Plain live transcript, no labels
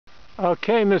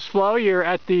Okay, Miss Flo, you're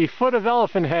at the foot of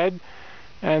Elephant Head,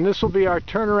 and this will be our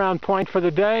turnaround point for the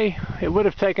day. It would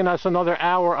have taken us another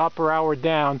hour up or hour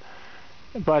down,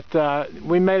 but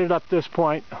we made it up to this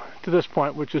point,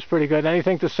 which is pretty good.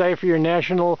 Anything to say for your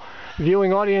national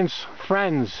viewing audience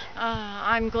friends?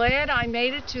 I'm glad I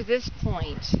made it to this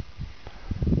point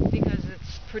because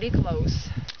it's pretty close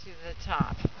to the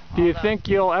top. Do you think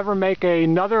you'll ever make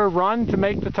another run to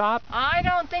make the top? I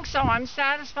don't think so. I'm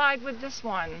satisfied with this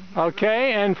one.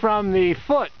 Okay, and from the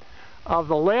foot of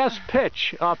the last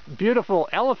pitch up beautiful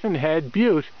Elephant Head,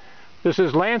 Butte, this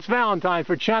is Lance Valentine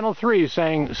for Channel 3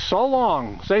 saying so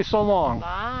long. Say so long.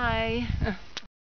 Bye.